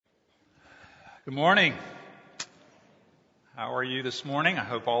Good morning. How are you this morning? I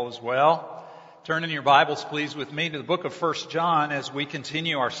hope all is well. Turn in your Bibles, please, with me to the book of 1 John as we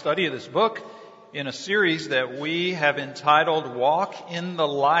continue our study of this book in a series that we have entitled Walk in the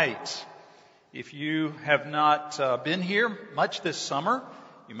Light. If you have not been here much this summer,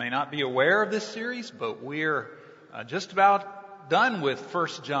 you may not be aware of this series, but we're just about done with 1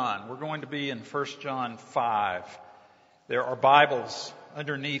 John. We're going to be in 1 John 5. There are Bibles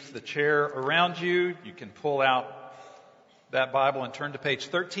underneath the chair around you. You can pull out that Bible and turn to page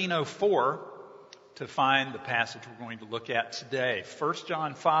 1304 to find the passage we're going to look at today. 1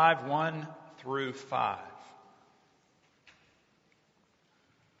 John 5, 1 through 5.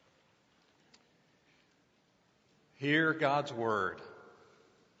 Hear God's word.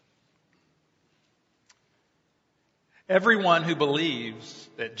 Everyone who believes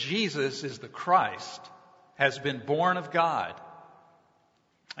that Jesus is the Christ has been born of God.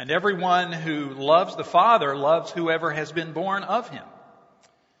 And everyone who loves the Father loves whoever has been born of him.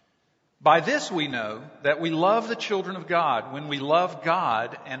 By this we know that we love the children of God when we love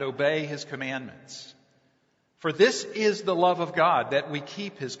God and obey his commandments. For this is the love of God, that we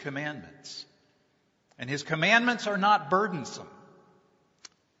keep his commandments. And his commandments are not burdensome.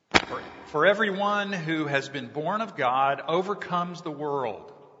 For everyone who has been born of God overcomes the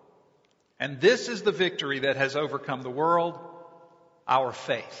world. And this is the victory that has overcome the world, our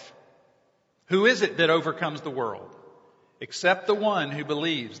faith. Who is it that overcomes the world? Except the one who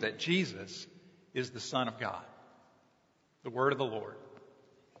believes that Jesus is the Son of God. The word of the Lord.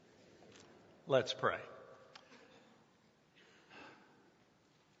 Let's pray.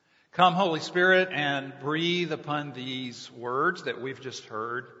 Come, Holy Spirit, and breathe upon these words that we've just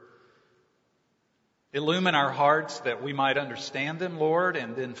heard. Illumine our hearts that we might understand them, Lord,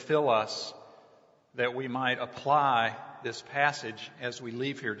 and then fill us that we might apply this passage as we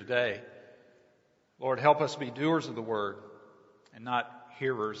leave here today. Lord, help us be doers of the word and not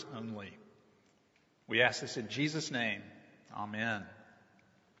hearers only. We ask this in Jesus' name. Amen.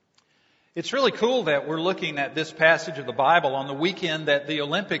 It's really cool that we're looking at this passage of the Bible on the weekend that the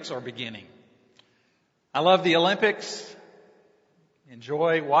Olympics are beginning. I love the Olympics.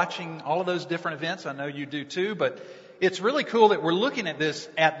 Enjoy watching all of those different events. I know you do too, but it's really cool that we're looking at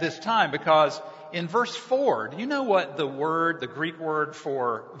this time because in verse 4, do you know what the Greek word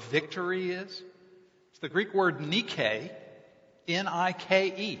for victory is? It's the Greek word Nike,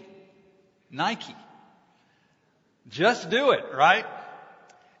 N-I-K-E, Nike. Just do it, right?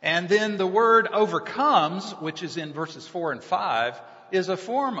 And then the word overcomes, which is in verses 4 and 5, is a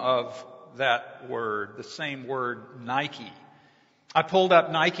form of that word, the same word Nike. I pulled up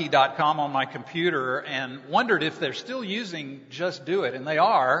Nike.com on my computer and wondered if they're still using Just Do It, and they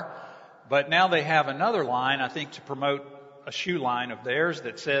are. But now they have another line, I think, to promote a shoe line of theirs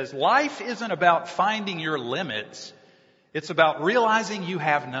that says, life isn't about finding your limits. It's about realizing you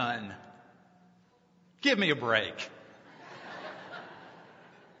have none. Give me a break.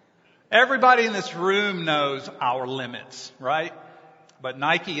 Everybody in this room knows our limits, right? But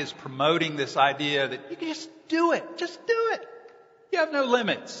Nike is promoting this idea that you can just do it. Just do it. You have no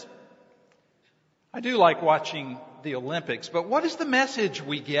limits. I do like watching the Olympics, but what is the message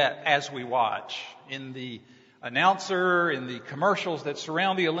we get as we watch? In the announcer, in the commercials that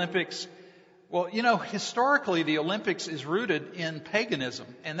surround the Olympics? Well, historically the Olympics is rooted in paganism,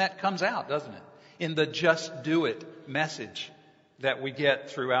 and that comes out, doesn't it? In the just do it message that we get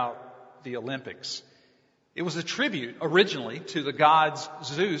throughout the Olympics. It was a tribute originally to the gods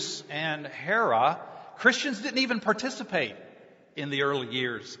Zeus and Hera. Christians didn't even participate in the early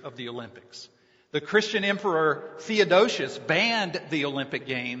years of the Olympics. The Christian emperor Theodosius banned the Olympic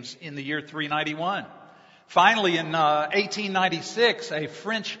Games in the year 391. Finally, in 1896, a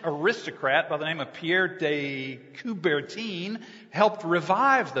French aristocrat by the name of Pierre de Coubertin helped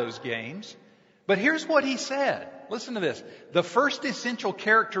revive those games. But here's what he said. Listen to this. The first essential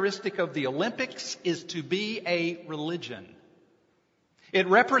characteristic of the Olympics is to be a religion. It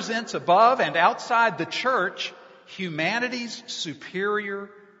represents above and outside the church humanity's superior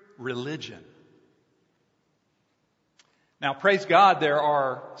religion. Now, praise God, there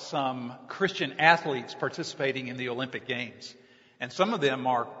are some Christian athletes participating in the Olympic Games. And some of them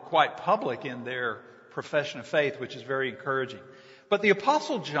are quite public in their profession of faith, which is very encouraging. But the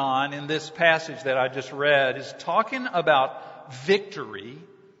Apostle John, in this passage that I just read, is talking about victory.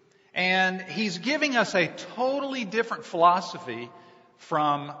 And he's giving us a totally different philosophy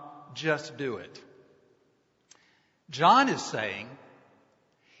from just do it. John is saying,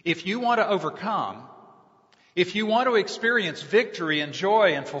 if you want to overcome, if you want to experience victory and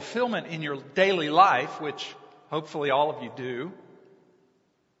joy and fulfillment in your daily life, which hopefully all of you do,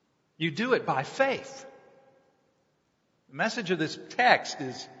 You do it by faith. The message of this text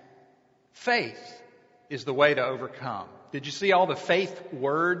is faith is the way to overcome. Did you see all the faith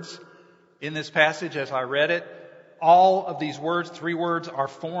words in this passage as I read it? All of these words, 3 words, are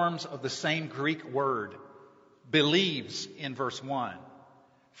forms of the same Greek word. Believes in verse 1.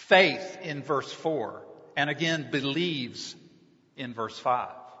 Faith in verse 4. And again, believes in verse 5.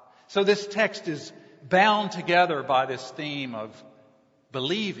 So this text is bound together by this theme of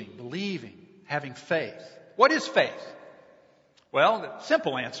believing, having faith. What is faith? Well, the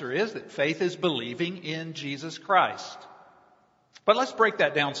simple answer is that faith is believing in Jesus Christ. But let's break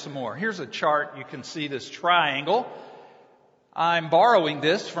that down some more. Here's a chart. You can see this triangle. I'm borrowing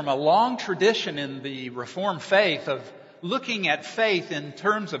this from a long tradition in the Reformed faith of looking at faith in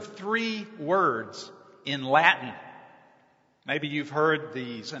terms of 3 words in Latin. Maybe you've heard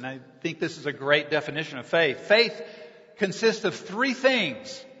these, and I think this is a great definition of faith. Faith consists of 3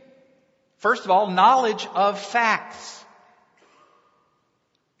 things. First of all, knowledge of facts.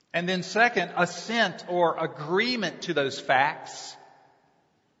 And then second, assent or agreement to those facts.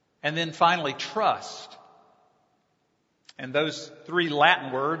 And then finally, trust. And those 3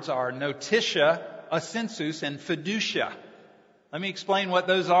 Latin words are notitia, assensus, and fiducia. Let me explain what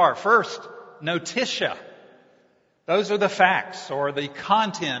those are. First, notitia. Those are the facts or the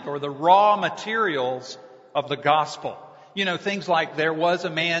content or the raw materials of the gospel. You know, things like there was a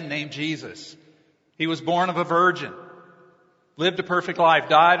man named Jesus. He was born of a virgin. Lived a perfect life,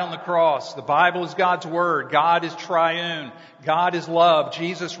 died on the cross. The Bible is God's Word. God is triune. God is love.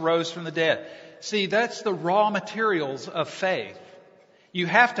 Jesus rose from the dead. See, that's the raw materials of faith. You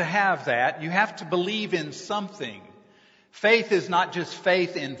have to have that. You have to believe in something. Faith is not just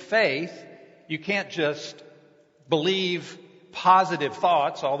faith in faith. You can't just believe positive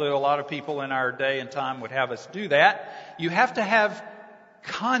thoughts, although a lot of people in our day and time would have us do that. You have to have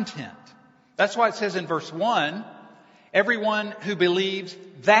content. That's why it says in verse 1, everyone who believes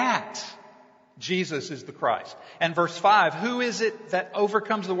that Jesus is the Christ. And verse 5, who is it that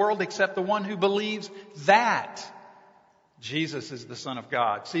overcomes the world except the one who believes that Jesus is the Son of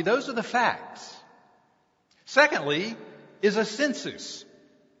God? See, those are the facts. Secondly, is a sensus.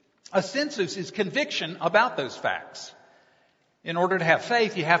 A sensus is conviction about those facts. In order to have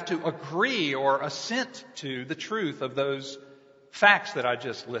faith, you have to agree or assent to the truth of those facts that I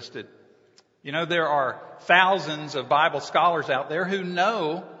just listed. You know, there are thousands of Bible scholars out there who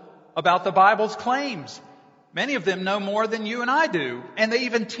know about the Bible's claims. Many of them know more than you and I do, and they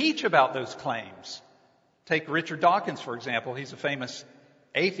even teach about those claims. Take Richard Dawkins, for example. He's a famous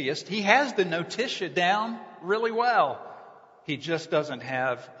atheist. He has the notitia down really well. He just doesn't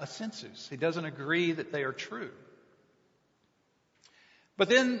have a sensus. He doesn't agree that they are true. But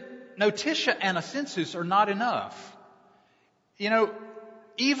then notitia and a sensus are not enough. You know,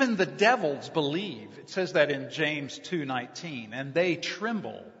 even the devils believe. It says that in James 2:19, and they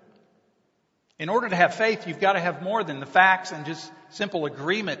tremble. In order to have faith, you've got to have more than the facts and just simple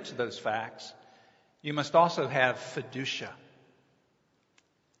agreement to those facts. You must also have fiducia.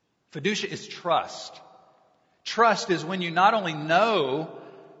 Fiducia is trust. Trust is when you not only know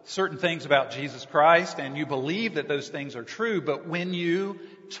certain things about Jesus Christ and you believe that those things are true, but when you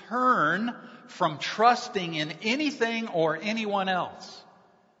turn from trusting in anything or anyone else.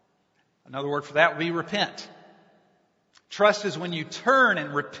 Another word for that would be repent. Trust is when you turn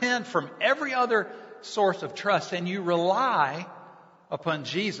and repent from every other source of trust and you rely upon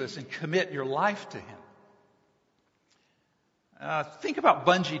Jesus and commit your life to Him. Think about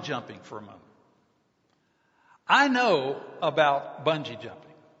bungee jumping for a moment. I know about bungee jumping.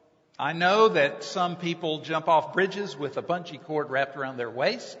 I know that some people jump off bridges with a bungee cord wrapped around their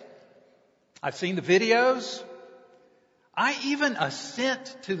waist. I've seen the videos. I even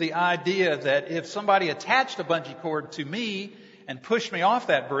assent to the idea that if somebody attached a bungee cord to me and pushed me off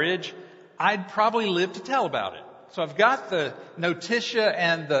that bridge, I'd probably live to tell about it. So I've got the notitia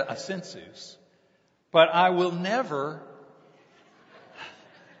and the assensus, but I will never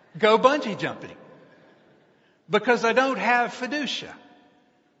go bungee jumping because I don't have fiducia.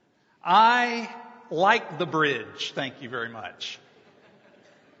 I like the bridge. Thank you very much.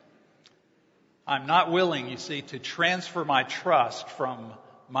 I'm not willing, you see, to transfer my trust from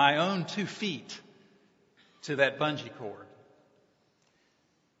my own 2 feet to that bungee cord.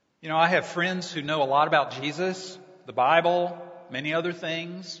 You know, I have friends who know a lot about Jesus, the Bible, many other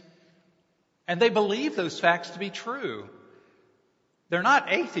things, and they believe those facts to be true. They're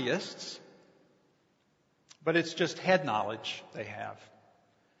not atheists, but it's just head knowledge they have.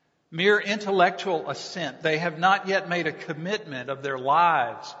 Mere intellectual assent. They have not yet made a commitment of their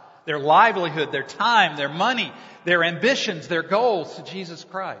lives, their livelihood, their time, their money, their ambitions, their goals to Jesus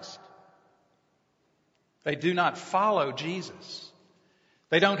Christ. They do not follow Jesus.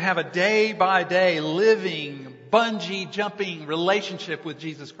 They don't have a day-by-day living, bungee-jumping relationship with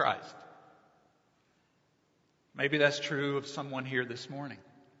Jesus Christ. Maybe that's true of someone here this morning.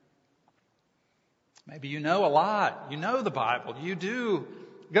 Maybe you know a lot. You know the Bible. You do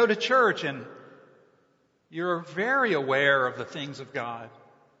go to church and you're very aware of the things of God.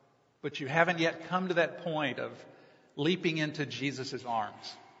 But you haven't yet come to that point of leaping into Jesus'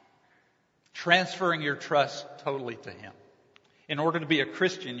 arms. Transferring your trust totally to Him. In order to be a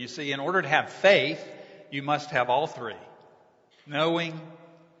Christian, you see, in order to have faith, you must have all three. Knowing,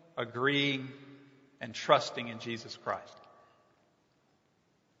 agreeing, and trusting in Jesus Christ.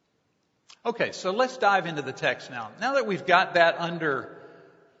 Okay, so let's dive into the text now. Now that we've got that under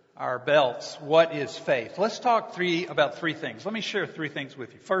our belts, what is faith? Let's talk about three things. Let me share three things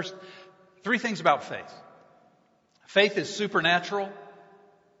with you. First, three things about faith. Faith is supernatural,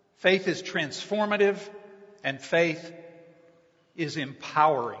 faith is transformative, and faith is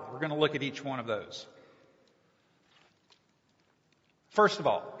empowering. We're going to look at each one of those. First of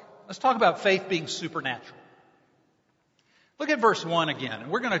all, let's talk about faith being supernatural. Look at verse 1 again,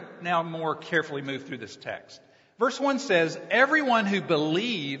 and we're going to now more carefully move through this text. Verse 1 says, "Everyone who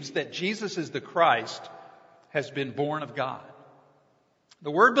believes that Jesus is the Christ has been born of God."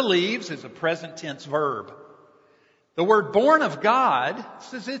 The word believes is a present tense verb. The word born of God,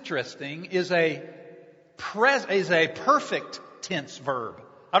 this is interesting, is a perfect tense verb.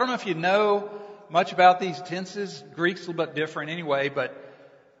 I don't know if you know much about these tenses. Greek's a little bit different anyway, but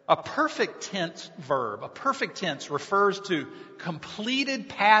a perfect tense verb, a perfect tense refers to completed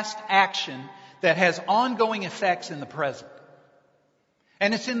past action that has ongoing effects in the present.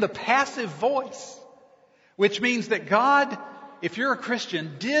 And it's in the passive voice, which means that God, if you're a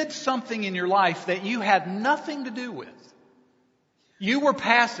Christian, did something in your life that you had nothing to do with. You were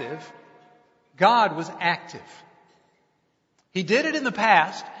passive. God was active. He did it in the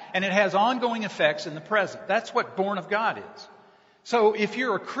past, and it has ongoing effects in the present. That's what born of God is. So if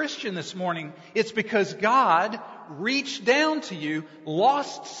you're a Christian this morning, it's because God reached down to you,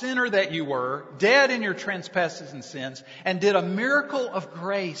 lost sinner that you were, dead in your trespasses and sins, and did a miracle of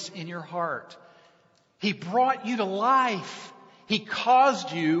grace in your heart. He brought you to life. He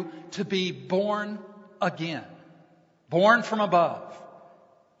caused you to be born again. Born from above.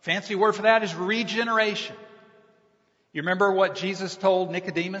 Fancy word for that is regeneration. You remember what Jesus told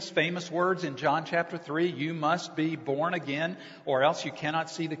Nicodemus, famous words in John chapter 3, you must be born again or else you cannot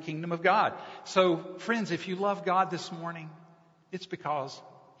see the kingdom of God. So, friends, if you love God this morning, it's because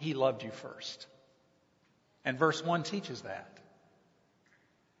He loved you first. And verse 1 teaches that.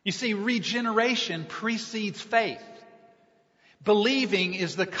 You see, regeneration precedes faith. Believing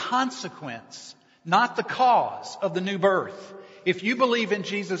is the consequence, not the cause of the new birth. If you believe in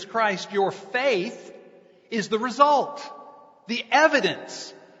Jesus Christ, your faith is the result, the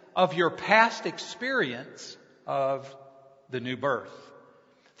evidence of your past experience of the new birth.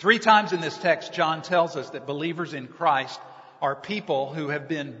 3 times in this text, John tells us that believers in Christ are people who have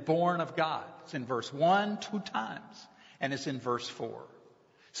been born of God. It's in verse 1 2 times, and it's in verse 4.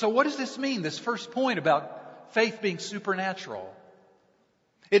 So what does this mean, this first point about faith being supernatural?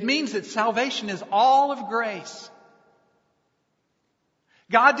 It means that salvation is all of grace.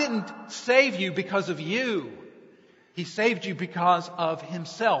 God didn't save you because of you. He saved you because of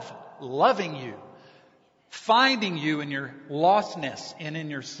Himself, loving you, finding you in your lostness and in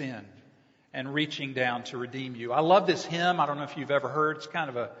your sin, and reaching down to redeem you. I love this hymn. I don't know if you've ever heard.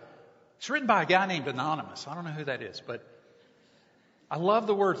 It's written by a guy named Anonymous. I don't know who that is, but I love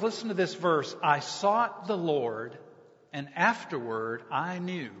the words. Listen to this verse. I sought the Lord, and afterward I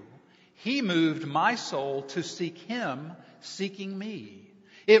knew He moved my soul to seek Him, seeking me.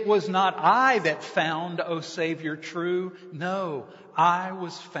 It was not I that found, O Savior, true. No, I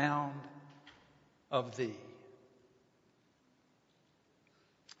was found of Thee.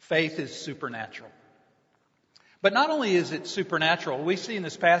 Faith is supernatural. But not only is it supernatural, we see in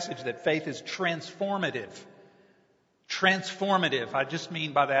this passage that faith is transformative. Transformative. I just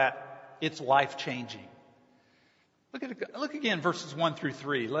mean by that, it's life-changing. Look again, verses 1 through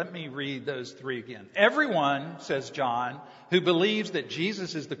 3. Let me read those 3 again. Everyone, says John, who believes that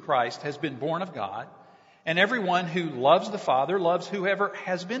Jesus is the Christ has been born of God, and everyone who loves the Father loves whoever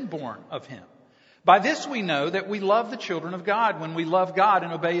has been born of Him. By this we know that we love the children of God when we love God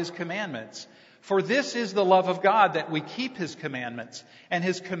and obey His commandments. For this is the love of God, that we keep His commandments, and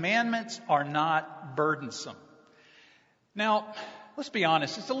His commandments are not burdensome. Now, let's be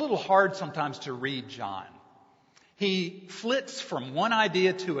honest, it's a little hard sometimes to read John. He flits from one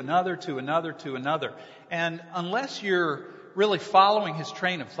idea to another, to another, to another. And unless you're really following his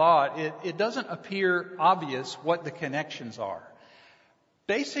train of thought, it doesn't appear obvious what the connections are.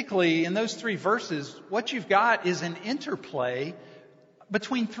 Basically, in those 3 verses, what you've got is an interplay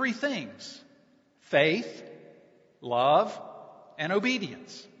between 3 things: faith, love, and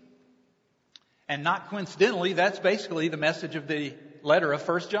obedience. And not coincidentally, that's basically the message of the letter of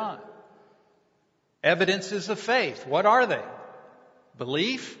 1 John. Evidences of faith. What are they?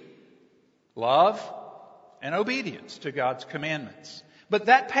 Belief, love, and obedience to God's commandments. But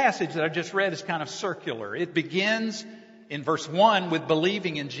that passage that I just read is kind of circular. It begins in verse 1 with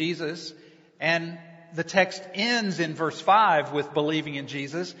believing in Jesus, and the text ends in verse 5 with believing in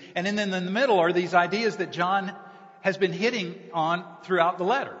Jesus. And then in the middle are these ideas that John has been hitting on throughout the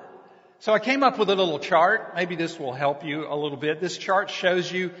letter. So I came up with a little chart. Maybe this will help you a little bit. This chart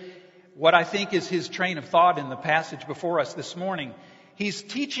shows you what I think is his train of thought in the passage before us this morning. He's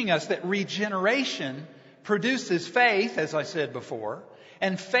teaching us that regeneration produces faith, as I said before,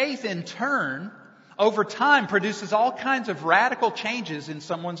 and faith in turn, over time, produces all kinds of radical changes in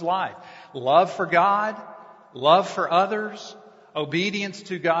someone's life. Love for God, love for others, obedience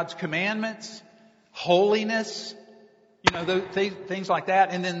to God's commandments, holiness, things like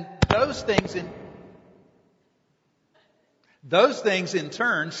that. And then those things in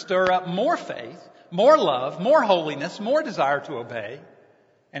turn stir up more faith, more love, more holiness, more desire to obey.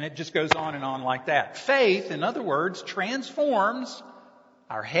 And it just goes on and on like that. Faith, in other words, transforms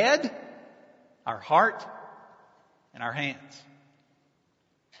our head, our heart, and our hands.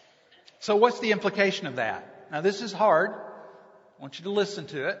 So what's the implication of that? Now this is hard. I want you to listen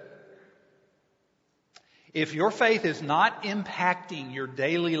to it. If your faith is not impacting your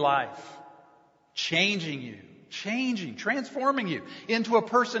daily life, changing you, transforming you into a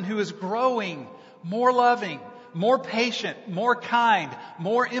person who is growing, more loving, more patient, more kind,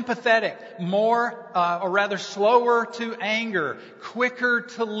 more empathetic, slower to anger, quicker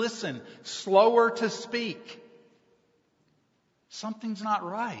to listen, slower to speak, something's not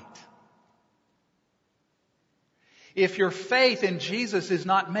right. If your faith in Jesus is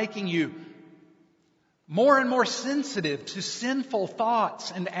not making you more and more sensitive to sinful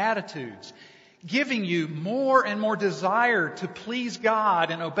thoughts and attitudes, giving you more and more desire to please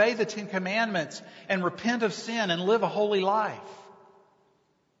God and obey the 10 Commandments and repent of sin and live a holy life.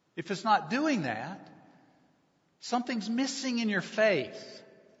 If it's not doing that, something's missing in your faith.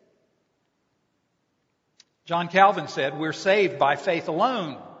 John Calvin said, we're saved by faith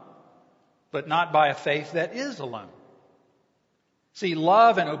alone, but not by a faith that is alone. See,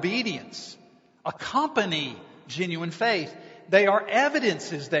 love and obedience accompany genuine faith. They are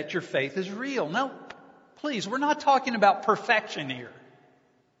evidences that your faith is real. Now, please, we're not talking about perfection here.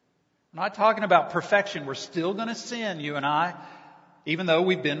 We're not talking about perfection. We're still going to sin, you and I, even though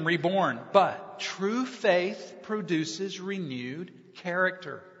we've been reborn. But true faith produces renewed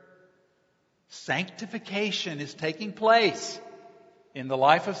character. Sanctification is taking place in the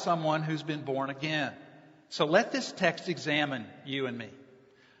life of someone who's been born again. So let this text examine you and me.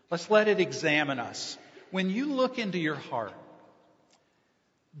 Let's let it examine us. When you look into your heart,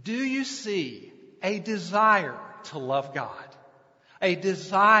 do you see a desire to love God? A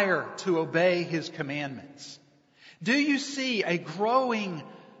desire to obey His commandments? Do you see a growing,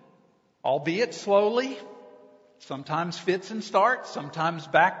 albeit slowly, sometimes fits and starts, sometimes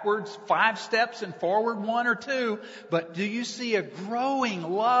backwards 5 steps and forward 1 or 2, but do you see a growing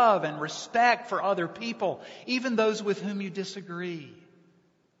love and respect for other people, even those with whom you disagree?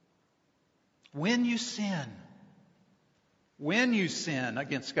 When you sin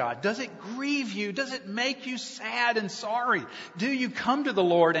against God, does it grieve you? Does it make you sad and sorry? Do you come to the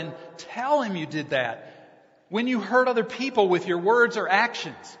Lord and tell Him you did that? When you hurt other people with your words or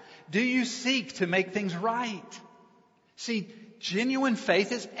actions, do you seek to make things right? See, genuine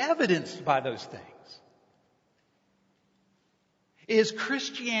faith is evidenced by those things. Is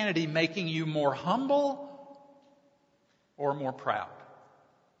Christianity making you more humble or more proud?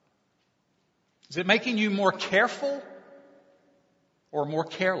 Is it making you more careful or more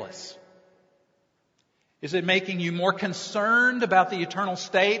careless? Is it making you more concerned about the eternal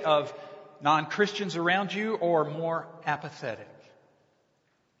state of non-Christians around you or more apathetic?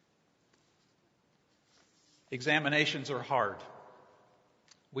 Examinations are hard.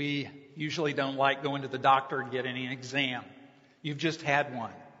 We usually don't like going to the doctor and getting an exam. You've just had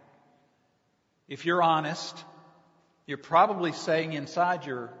one. If you're honest, you're probably saying inside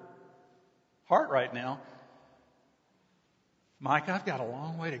your heart right now, Mike, I've got a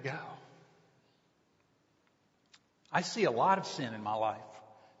long way to go. I see a lot of sin in my life.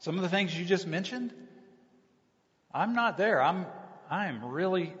 Some of the things you just mentioned, I'm not there. I am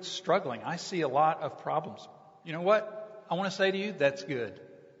really struggling. I see a lot of problems. You know what? I want to say to you, that's good.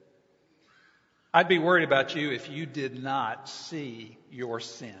 I'd be worried about you if you did not see your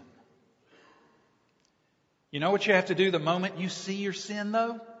sin. You know what you have to do the moment you see your sin,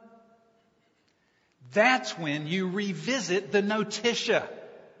 though? That's when you revisit the notitia,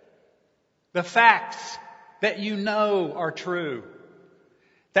 the facts that you know are true.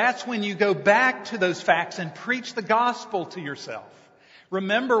 That's when you go back to those facts and preach the gospel to yourself.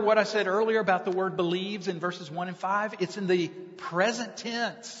 Remember what I said earlier about the word believes in verses 1 and 5? It's in the present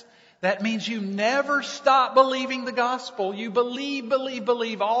tense. That means you never stop believing the gospel. You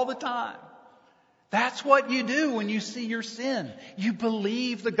believe all the time. That's what you do when you see your sin. You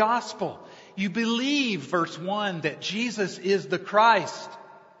believe the gospel. You believe, verse 1, that Jesus is the Christ.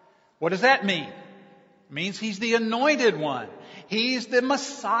 What does that mean? It means He's the anointed one. He's the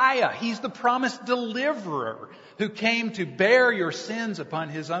Messiah. He's the promised deliverer who came to bear your sins upon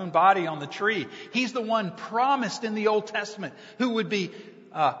His own body on the tree. He's the one promised in the Old Testament who would be,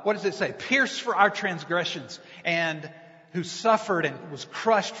 what does it say? Pierced for our transgressions, and who suffered and was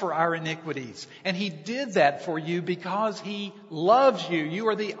crushed for our iniquities. And He did that for you because He loves you. You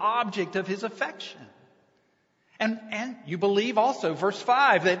are the object of His affection. And you believe also, verse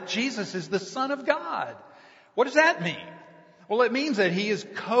 5, that Jesus is the Son of God. What does that mean? Well, it means that He is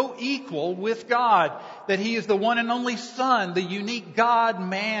co-equal with God, that He is the one and only Son, the unique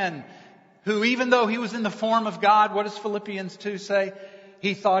God-man, who even though He was in the form of God, what does Philippians 2 say?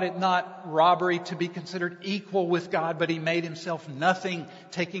 He thought it not robbery to be considered equal with God, but He made Himself nothing,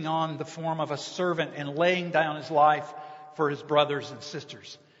 taking on the form of a servant and laying down His life for His brothers and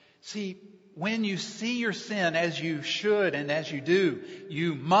sisters. See, when you see your sin, as you should and as you do,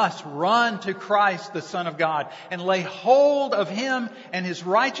 you must run to Christ, the Son of God, and lay hold of Him and His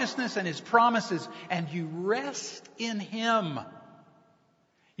righteousness and His promises, and you rest in Him.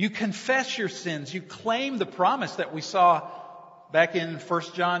 You confess your sins. You claim the promise that we saw back in 1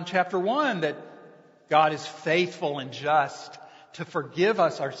 John chapter 1, that God is faithful and just to forgive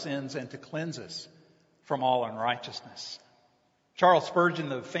us our sins and to cleanse us from all unrighteousness. Charles Spurgeon,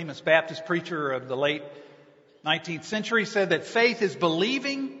 the famous Baptist preacher of the late 19th century, said that faith is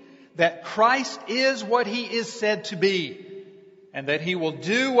believing that Christ is what He is said to be, and that He will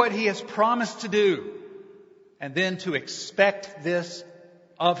do what He has promised to do, and then to expect this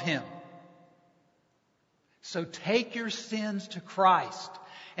of Him. So take your sins to Christ,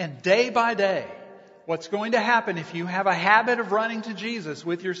 and day by day, what's going to happen if you have a habit of running to Jesus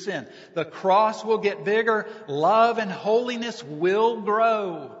with your sin? The cross will get bigger, love and holiness will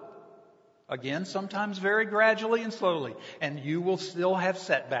grow. Again, sometimes very gradually and slowly, and you will still have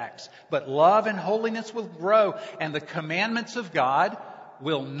setbacks. But love and holiness will grow, and the commandments of God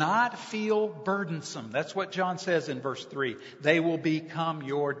will not feel burdensome. That's what John says in verse 3. They will become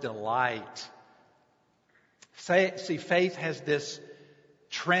your delight. See, faith has this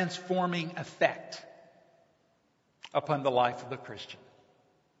transforming effect upon the life of the Christian.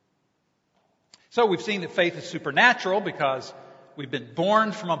 So we've seen that faith is supernatural because we've been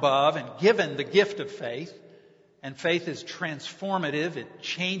born from above and given the gift of faith. And faith is transformative. It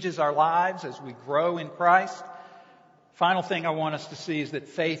changes our lives as we grow in Christ. Final thing I want us to see is that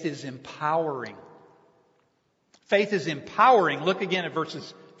faith is empowering. Faith is empowering. Look again at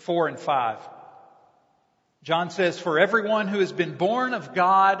verses 4 and 5. John says, "For everyone who has been born of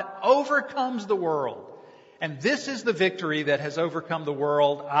God overcomes the world. And this is the victory that has overcome the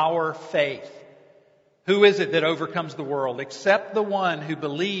world, our faith." Who is it that overcomes the world except the one who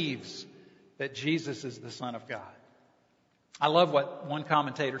believes that Jesus is the Son of God? I love what one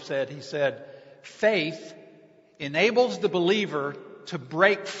commentator said. He said, faith enables the believer to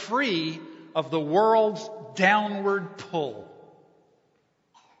break free of the world's downward pull.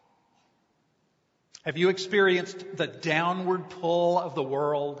 Have you experienced the downward pull of the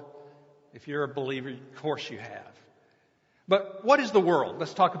world? If you're a believer, of course you have. But what is the world?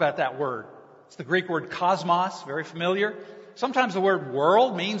 Let's talk about that word. It's the Greek word cosmos, very familiar. Sometimes the word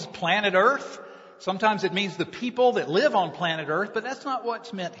world means planet Earth. Sometimes it means the people that live on planet Earth, but that's not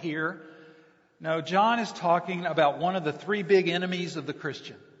what's meant here. No, John is talking about one of the three big enemies of the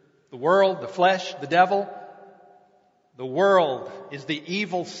Christian. The world, the flesh, the devil. The world is the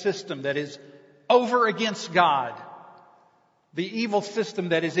evil system that is over against God. The evil system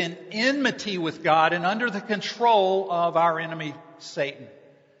that is in enmity with God and under the control of our enemy, Satan.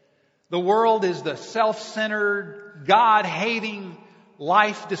 The world is the self-centered, God-hating,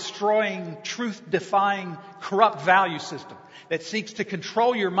 life-destroying, truth-defying, corrupt value system that seeks to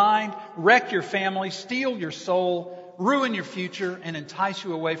control your mind, wreck your family, steal your soul, ruin your future, and entice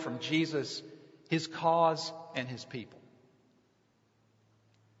you away from Jesus, His cause, and His people.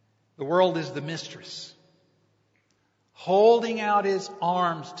 The world is the mistress holding out His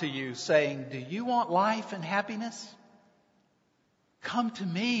arms to you, saying, do you want life and happiness? Come to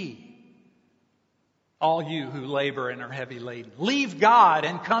me, all you who labor and are heavy laden. Leave God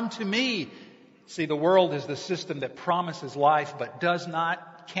and come to me. See, the world is the system that promises life but does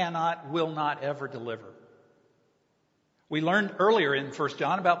not, cannot, will not ever deliver. We learned earlier in 1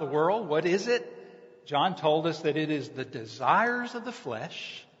 John about the world. What is it? John told us that it is the desires of the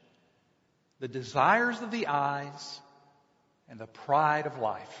flesh, the desires of the eyes, and the pride of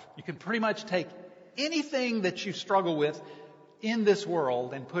life. You can pretty much take anything that you struggle with in this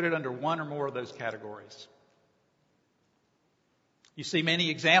world and put it under one or more of those categories. You see many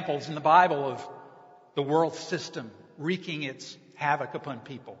examples in the Bible of the world system wreaking its havoc upon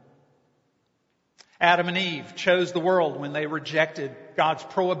people. Adam and Eve chose the world when they rejected God's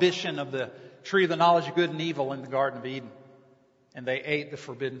prohibition of the tree of the knowledge of good and evil in the Garden of Eden, and they ate the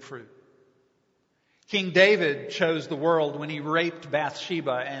forbidden fruit. King David chose the world when he raped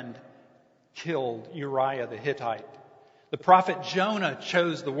Bathsheba and killed Uriah the Hittite. The prophet Jonah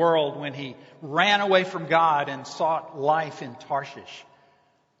chose the world when he ran away from God and sought life in Tarshish.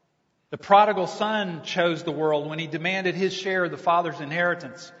 The prodigal son chose the world when he demanded his share of the father's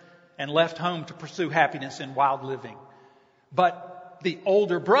inheritance and left home to pursue happiness in wild living. But the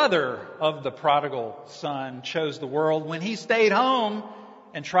older brother of the prodigal son chose the world when he stayed home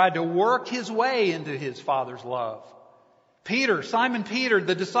and tried to work his way into his father's love. Simon Peter,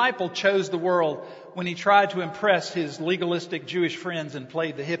 the disciple, chose the world when he tried to impress his legalistic Jewish friends and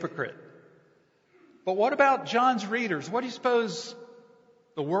played the hypocrite. But what about John's readers? What do you suppose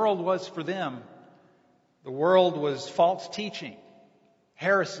the world was for them? The world was false teaching,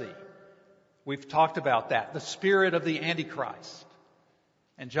 heresy. We've talked about that. The spirit of the Antichrist.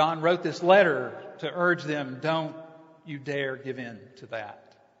 And John wrote this letter to urge them, don't you dare give in to that.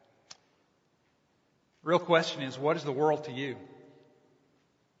 The real question is, what is the world to you?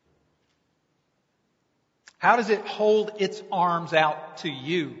 How does it hold its arms out to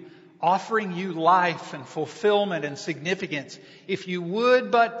you, offering you life and fulfillment and significance if you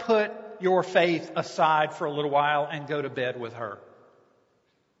would but put your faith aside for a little while and go to bed with her?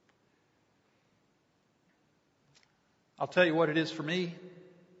 I'll tell you what it is for me.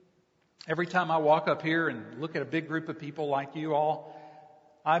 Every time I walk up here and look at a big group of people like you all,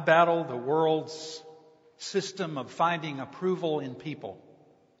 I battle the world's system of finding approval in people.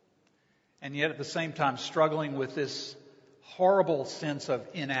 And yet at the same time struggling with this horrible sense of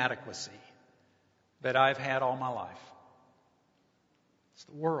inadequacy that I've had all my life. It's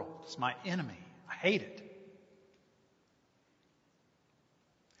the world. It's my enemy. I hate it.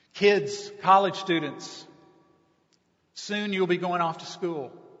 Kids, college students, soon you'll be going off to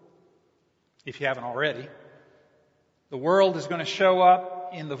school. If you haven't already. The world is going to show up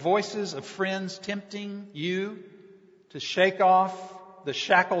in the voices of friends tempting you to shake off the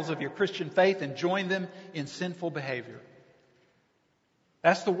shackles of your Christian faith and join them in sinful behavior.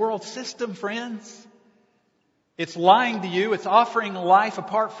 That's the world system, friends. It's lying to you. It's offering a life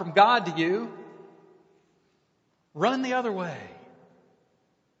apart from God to you. Run the other way.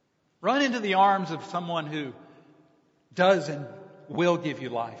 Run into the arms of someone who does and will give you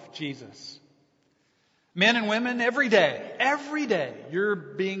life, Jesus. Men and women, every day, you're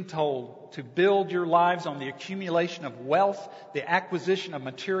being told to build your lives on the accumulation of wealth, the acquisition of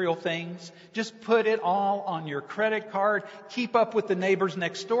material things. Just put it all on your credit card. Keep up with the neighbors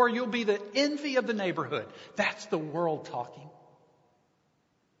next door. You'll be the envy of the neighborhood. That's the world talking.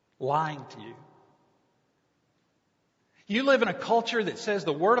 Lying to you. You live in a culture that says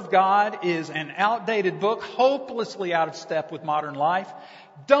the Word of God is an outdated book, hopelessly out of step with modern life.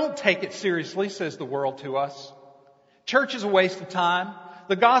 Don't take it seriously, says the world to us. Church is a waste of time.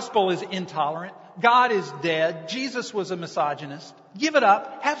 The gospel is intolerant. God is dead. Jesus was a misogynist. Give it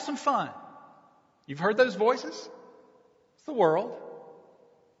up. Have some fun. You've heard those voices? It's the world.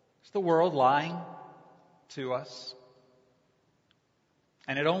 It's the world lying to us.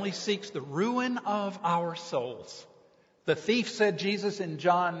 And it only seeks the ruin of our souls. The thief, said Jesus in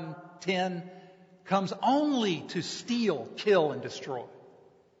John 10, comes only to steal, kill, and destroy.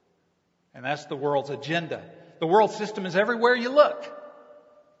 And that's the world's agenda. The world system is everywhere you look,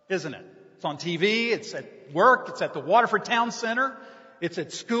 isn't it? It's on TV, it's at work, it's at the Waterford Town Center, it's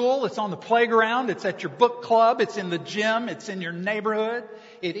at school, it's on the playground, it's at your book club, it's in the gym, it's in your neighborhood.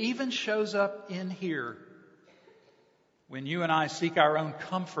 It even shows up in here when you and I seek our own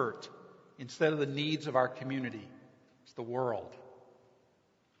comfort instead of the needs of our community. It's the world.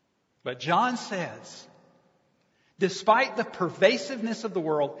 But John says, despite the pervasiveness of the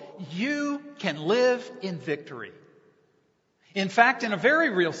world, you can live in victory. In fact, in a very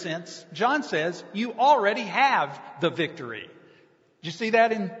real sense, John says you already have the victory. Did you see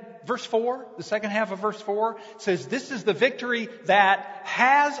that in verse 4? The second half of verse 4 says, this is the victory that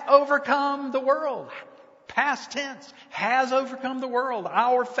has overcome the world. Past tense, has overcome the world,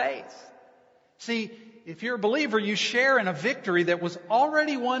 our faith. See, if you're a believer, you share in a victory that was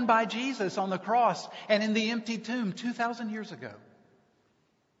already won by Jesus on the cross and in the empty tomb 2,000 years ago.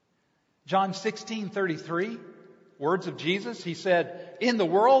 John 16:33, words of Jesus, he said, in the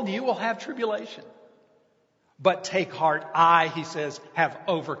world you will have tribulation. But take heart, I, he says, have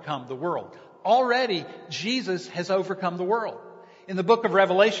overcome the world. Already, Jesus has overcome the world. In the book of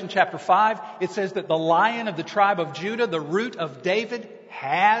Revelation, chapter 5, it says that the Lion of the tribe of Judah, the root of David,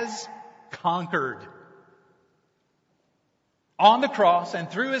 has conquered. On the cross and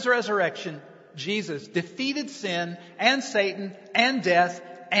through his resurrection, Jesus defeated sin and Satan and death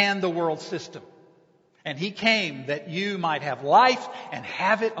and the world system. And he came that you might have life and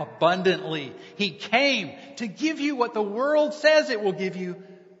have it abundantly. He came to give you what the world says it will give you,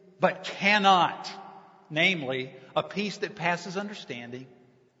 but cannot. Namely, a peace that passes understanding,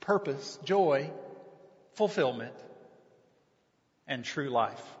 purpose, joy, fulfillment, and true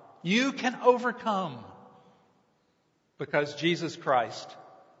life. You can overcome because Jesus Christ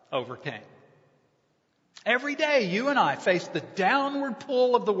overcame. Every day you and I face the downward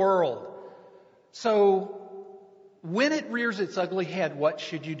pull of the world. So, when it rears its ugly head, what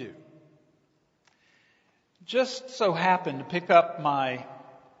should you do? Just so happened to pick up my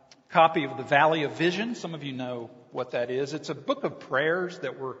copy of the Valley of Vision. Some of you know what that is. It's a book of prayers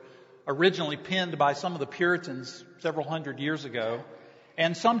that were originally penned by some of the Puritans several hundred years ago.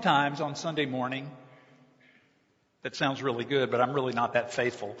 And sometimes on Sunday morning, that sounds really good, but I'm really not that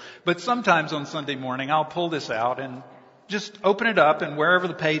faithful. But sometimes on Sunday morning, I'll pull this out and just open it up, and wherever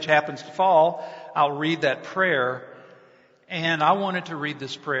the page happens to fall, I'll read that prayer. And I wanted to read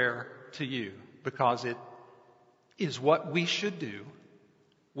this prayer to you because it is what we should do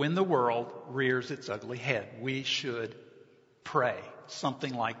when the world rears its ugly head. We should pray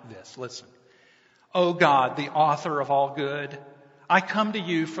something like this. Listen. O God, the author of all good, I come to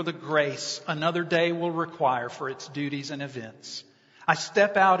you for the grace another day will require for its duties and events. I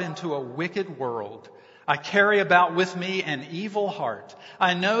step out into a wicked world. I carry about with me an evil heart.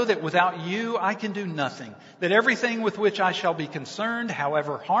 I know that without you I can do nothing, that everything with which I shall be concerned,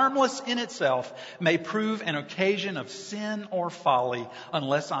 however harmless in itself, may prove an occasion of sin or folly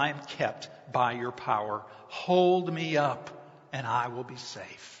unless I am kept by your power. Hold me up and I will be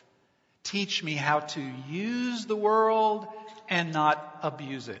safe. Teach me how to use the world and not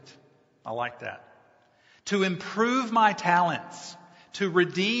abuse it. I like that. To improve my talents, to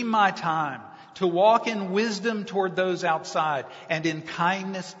redeem my time, to walk in wisdom toward those outside and in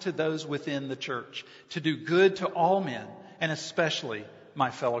kindness to those within the church, to do good to all men and especially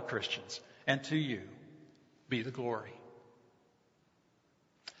my fellow Christians. And to you be the glory.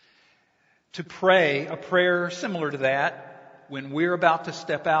 To pray a prayer similar to that when we're about to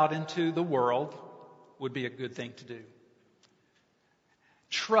step out into the world would be a good thing to do.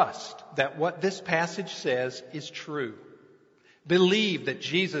 Trust that what this passage says is true. Believe that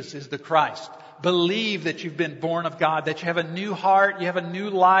Jesus is the Christ. Believe that you've been born of God, that you have a new heart, you have a new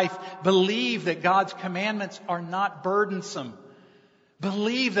life. Believe that God's commandments are not burdensome.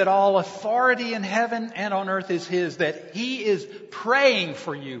 Believe that all authority in heaven and on earth is His, that He is praying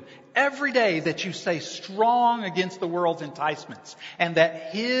for you every day that you stay strong against the world's enticements, and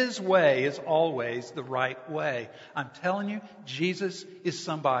that His way is always the right way. I'm telling you, Jesus is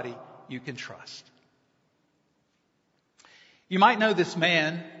somebody you can trust. You might know this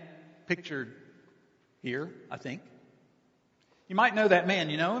man pictured here, I think. You might know that man.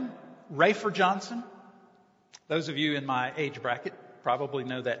 You know him? Rafer Johnson. Those of you in my age bracket probably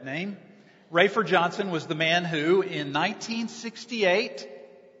know that name. Rafer Johnson was the man who, in 1968,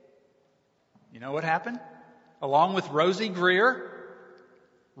 you know what happened? Along with Rosie Greer,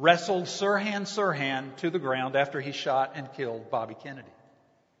 wrestled Sirhan Sirhan to the ground after he shot and killed Bobby Kennedy.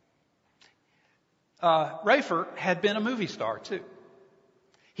 Rafer had been a movie star too.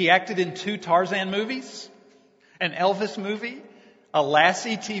 He acted in 2 Tarzan movies, an Elvis movie, a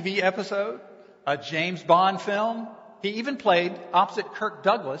Lassie TV episode, a James Bond film. He even played opposite Kirk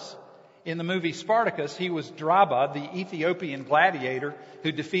Douglas in the movie Spartacus. He was Draba, the Ethiopian gladiator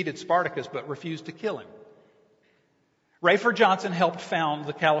who defeated Spartacus but refused to kill him. Rafer Johnson helped found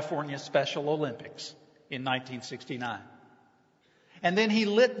the California Special Olympics in 1969. And then he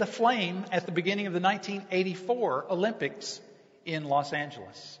lit the flame at the beginning of the 1984 Olympics in Los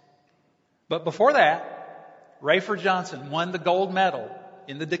Angeles. But before that, Rafer Johnson won the gold medal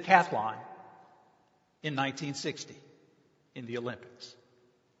in the decathlon in 1960. in the Olympics.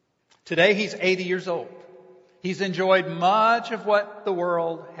 Today he's 80 years old. He's enjoyed much of what the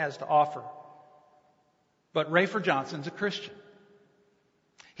world has to offer. But Rafer Johnson's a Christian.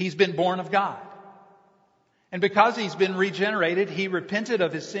 He's been born of God. And because he's been regenerated, he repented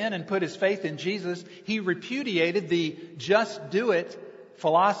of his sin and put his faith in Jesus. He repudiated the just do it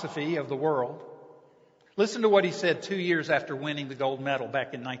philosophy of the world. Listen to what he said 2 years after winning the gold medal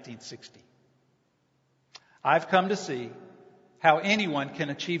back in 1960. I've come to see how anyone can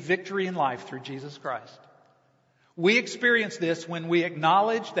achieve victory in life through Jesus Christ. We experience this when we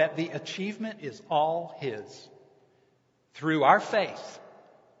acknowledge that the achievement is all His. Through our faith,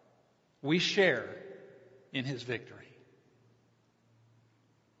 we share in His victory.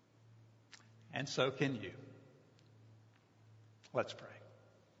 And so can you. Let's pray.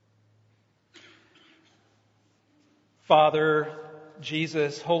 Father,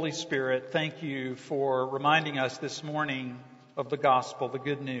 Jesus, Holy Spirit, thank you for reminding us this morning of the gospel, the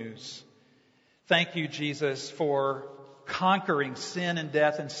good news. Thank you, Jesus, for conquering sin and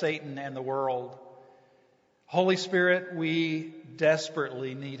death and Satan and the world. Holy Spirit, we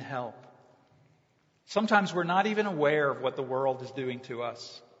desperately need help. Sometimes we're not even aware of what the world is doing to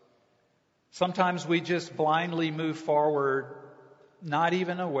us. Sometimes we just blindly move forward, not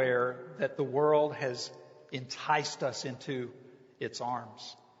even aware that the world has enticed us into its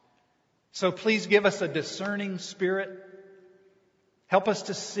arms. So please give us a discerning spirit. Help us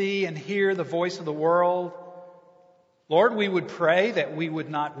to see and hear the voice of the world. Lord, we would pray that we would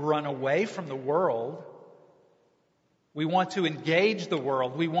not run away from the world. We want to engage the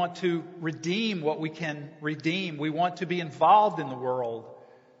world. We want to redeem what we can redeem. We want to be involved in the world.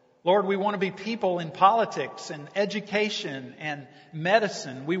 Lord, we want to be people in politics and education and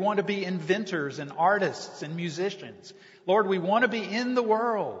medicine. We want to be inventors and artists and musicians. Lord, we want to be in the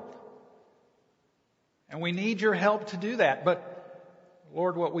world. And we need your help to do that. But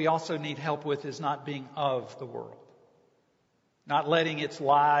Lord, what we also need help with is not being of the world. Not letting its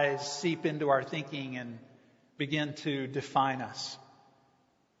lies seep into our thinking and begin to define us.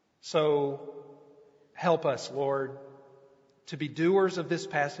 So help us, Lord, to be doers of this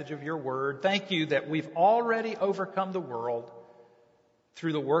passage of your word. Thank you that we've already overcome the world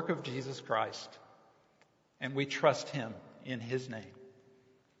through the work of Jesus Christ. And we trust him in his name.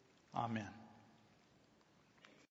 Amen.